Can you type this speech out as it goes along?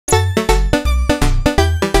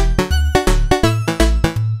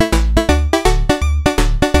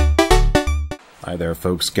Hi there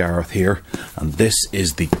folks, Gareth here, and this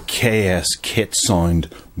is the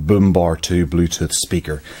Kitsound Boombar 2 Bluetooth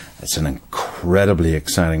speaker. It's an incredibly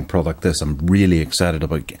exciting product. I'm really excited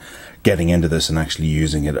about getting into this and actually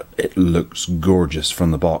using it. It looks gorgeous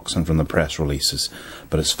from the box and from the press releases,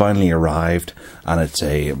 but it's finally arrived, and it's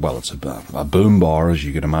a boom bar, as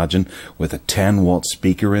you can imagine, with a 10-watt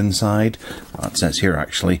speaker inside. It says here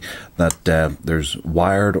actually that there's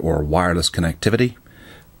wired or wireless connectivity,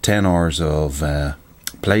 10 hours of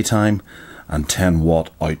playtime, and 10-watt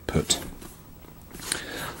output.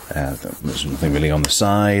 There's nothing really on the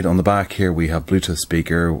side. On the back here we have Bluetooth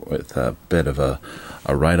speaker with a bit of a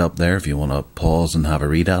write-up there if you want to pause and have a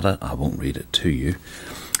read at it. I won't read it to you.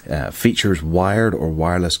 Features wired or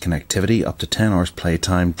wireless connectivity, up to 10 hours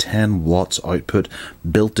playtime, 10 watts output,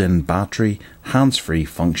 built-in battery, hands-free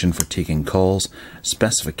function for taking calls.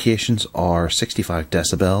 Specifications are 65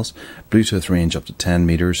 decibels, Bluetooth range up to 10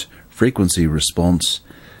 meters, frequency response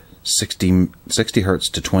 60 hertz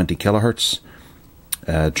to 20 kilohertz.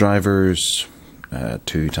 Drivers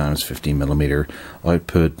 2 times 15 millimeter.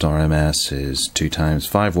 Output RMS is 2 times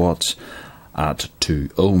 5 watts at 2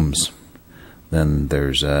 ohms. Then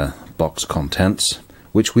there's box contents,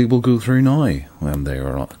 which we will go through now. And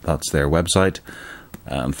that's their website,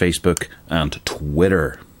 and Facebook and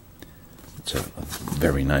Twitter. It's a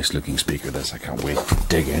very nice looking speaker, this. I can't wait to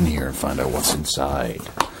dig in here and find out what's inside.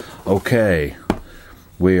 Okay,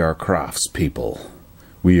 we are craftspeople.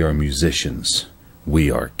 We are musicians. We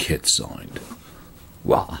are Kitsound.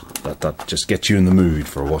 Wow, that just gets you in the mood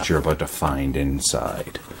for what you're about to find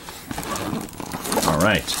inside.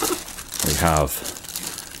 Alright, we have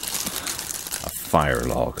a fire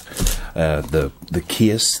log. The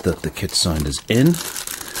case that the Kitsound is in,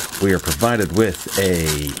 we are provided with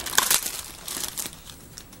a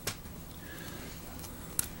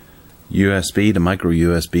USB to micro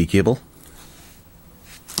USB cable.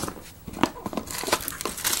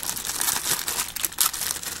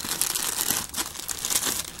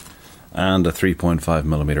 And a 3.5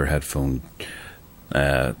 millimeter headphone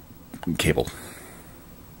cable.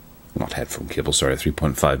 Not headphone cable, sorry, a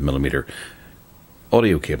 3.5 millimeter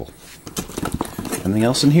audio cable. Anything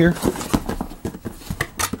else in here?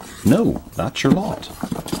 No, that's your lot.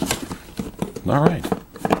 Alright.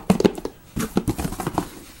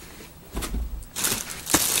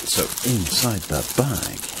 So inside that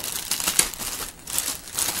bag,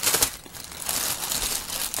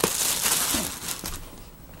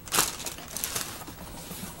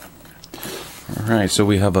 alright, so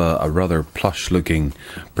we have a rather plush looking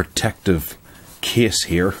protective case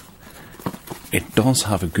here. It does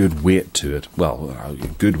have a good weight to it. Well,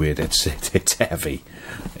 good weight, it's heavy.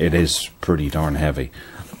 It is pretty darn heavy.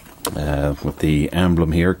 With the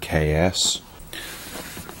emblem here, KS.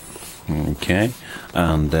 Okay,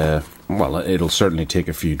 and well, it'll certainly take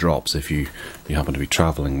a few drops if you happen to be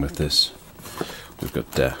traveling with this. We've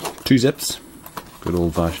got 2 zips, good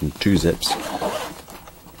old fashioned 2 zips.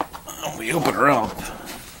 And we open her up,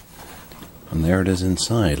 and there it is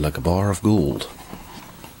inside, like a bar of gold.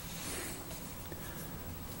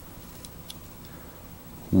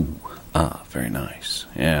 Ooh, very nice.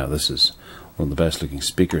 Yeah, this is one of the best looking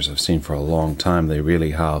speakers I've seen for a long time. They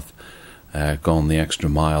really have gone the extra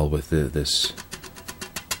mile with this.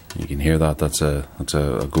 You can hear that. That's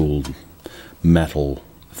a gold metal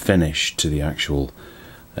finish to the actual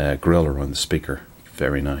grill around the speaker.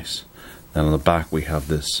 Very nice. Then on the back we have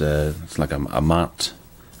this. It's like a matte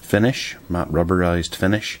finish, matte rubberized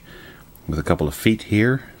finish, with a couple of feet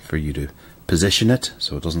here for you to position it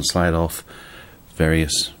so it doesn't slide off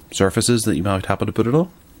various surfaces that you might happen to put it on.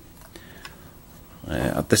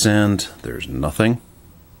 At this end, there's nothing.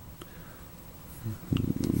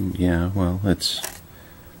 Yeah, well, it's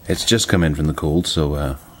just come in from the cold,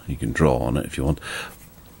 so you can draw on it if you want.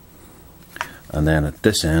 And then at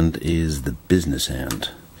this end is the business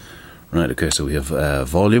end. Right, okay, so we have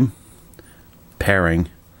volume, pairing,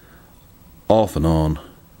 off and on,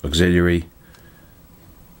 auxiliary,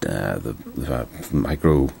 the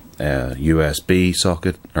micro USB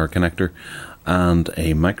socket or connector, and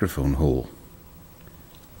a microphone hole.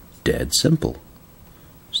 Dead simple.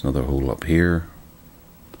 There's another hole up here.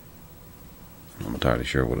 I'm not entirely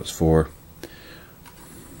sure what it's for.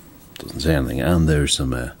 Doesn't say anything. And there's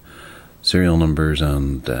some serial numbers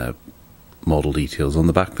and model details on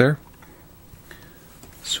the back there.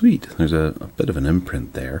 Sweet. There's a bit of an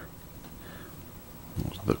imprint there.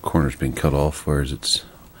 The corner's been cut off, whereas it's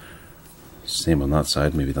same on that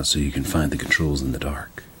side. Maybe that's so you can find the controls in the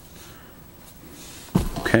dark.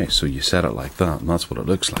 Okay, so you set it like that, and that's what it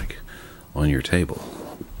looks like on your table.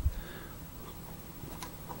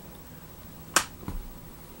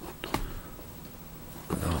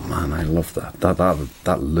 man, I love that.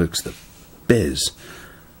 That looks the biz.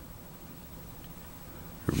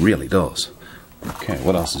 It really does. Okay,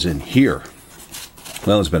 what else is in here?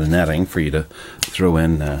 Well, there's a bit of netting for you to throw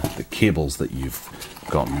in the cables that you've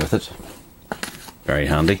gotten with it. Very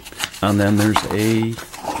handy. And then there's a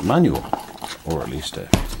manual, or at least a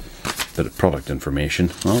bit of product information.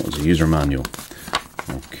 Oh, it's a user manual.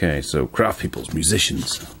 Okay, so craft peoples,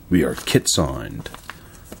 musicians, we are Kitsound.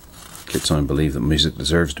 Kitsound believe that music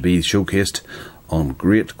deserves to be showcased on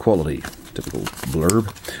great quality. Typical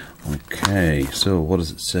blurb. Okay, so what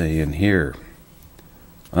does it say in here?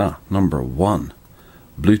 Ah, number 1.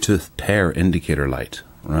 Bluetooth pair indicator light.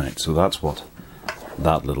 Right, so that's what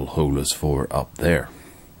that little hole is for up there.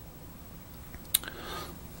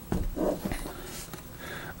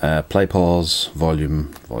 Play, pause,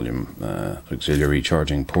 volume, auxiliary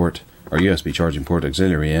charging port, or USB charging port,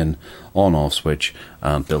 auxiliary in, on off switch,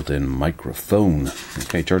 and built-in microphone.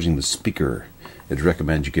 Okay, charging the speaker. It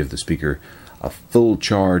recommends you give the speaker a full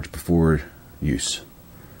charge before use.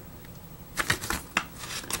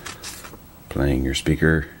 Playing your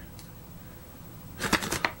speaker.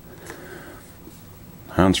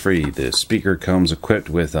 Hands-free. The speaker comes equipped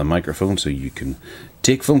with a microphone so you can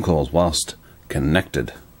take phone calls whilst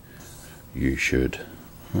connected. You should,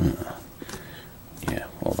 yeah,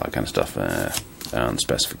 all that kind of stuff, and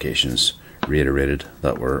specifications reiterated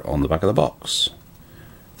that were on the back of the box.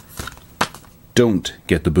 Don't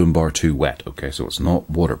get the Boombar too wet, okay, so it's not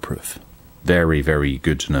waterproof. Very, very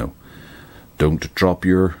good to know. Don't drop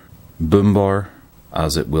your Boombar,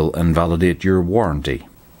 as it will invalidate your warranty.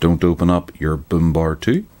 Don't open up your Boombar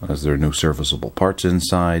 2, as there are no serviceable parts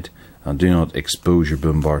inside, and do not expose your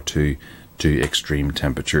Boombar 2 to extreme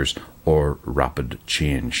temperatures or rapid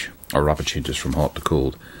change, or rapid changes from hot to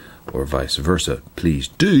cold, or vice versa. Please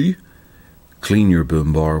do clean your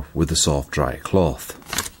Boombar with a soft, dry cloth.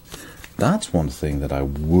 That's one thing that I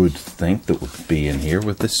would think that would be in here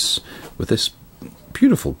with this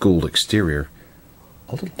beautiful gold exterior.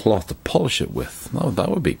 A little cloth to polish it with. Oh, that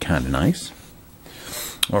would be kind of nice.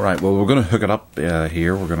 Alright, well, we're going to hook it up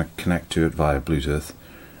here. We're going to connect to it via Bluetooth,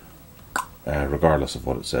 regardless of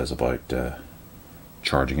what it says about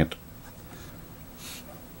charging it.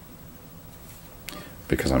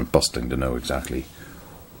 Because I'm busting to know exactly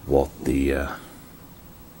what the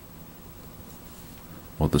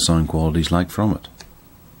sound quality is like from it.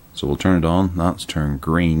 So we'll turn it on. That's turned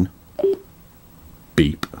green.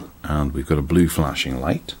 Beep. And we've got a blue flashing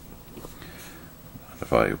light. And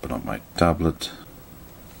if I open up my tablet,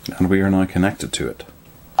 and we are now connected to it.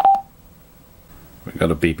 We've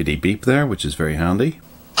got a beepity beep there, which is very handy.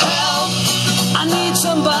 Help! I need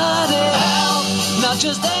somebody help, not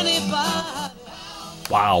just anybody.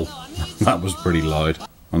 Wow, that was pretty loud.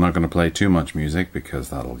 I'm not going to play too much music because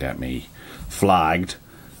that'll get me flagged.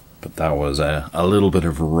 But that was a little bit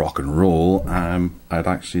of rock and roll. I'd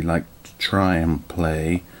actually like to try and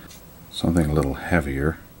play something a little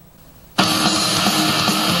heavier.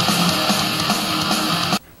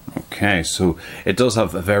 Okay, so it does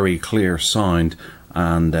have a very clear sound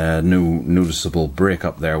and no noticeable break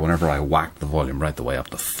up there whenever I whack the volume right the way up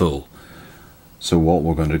to full. So what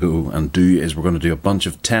we're going to go and do is we're going to do a bunch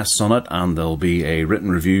of tests on it, and there'll be a written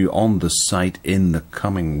review on the site in the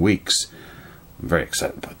coming weeks. I'm very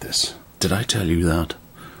excited about this. Did I tell you that?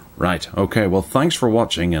 Right, okay, well thanks for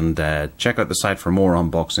watching, and check out the site for more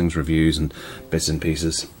unboxings, reviews and bits and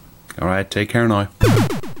pieces. Alright, take care now.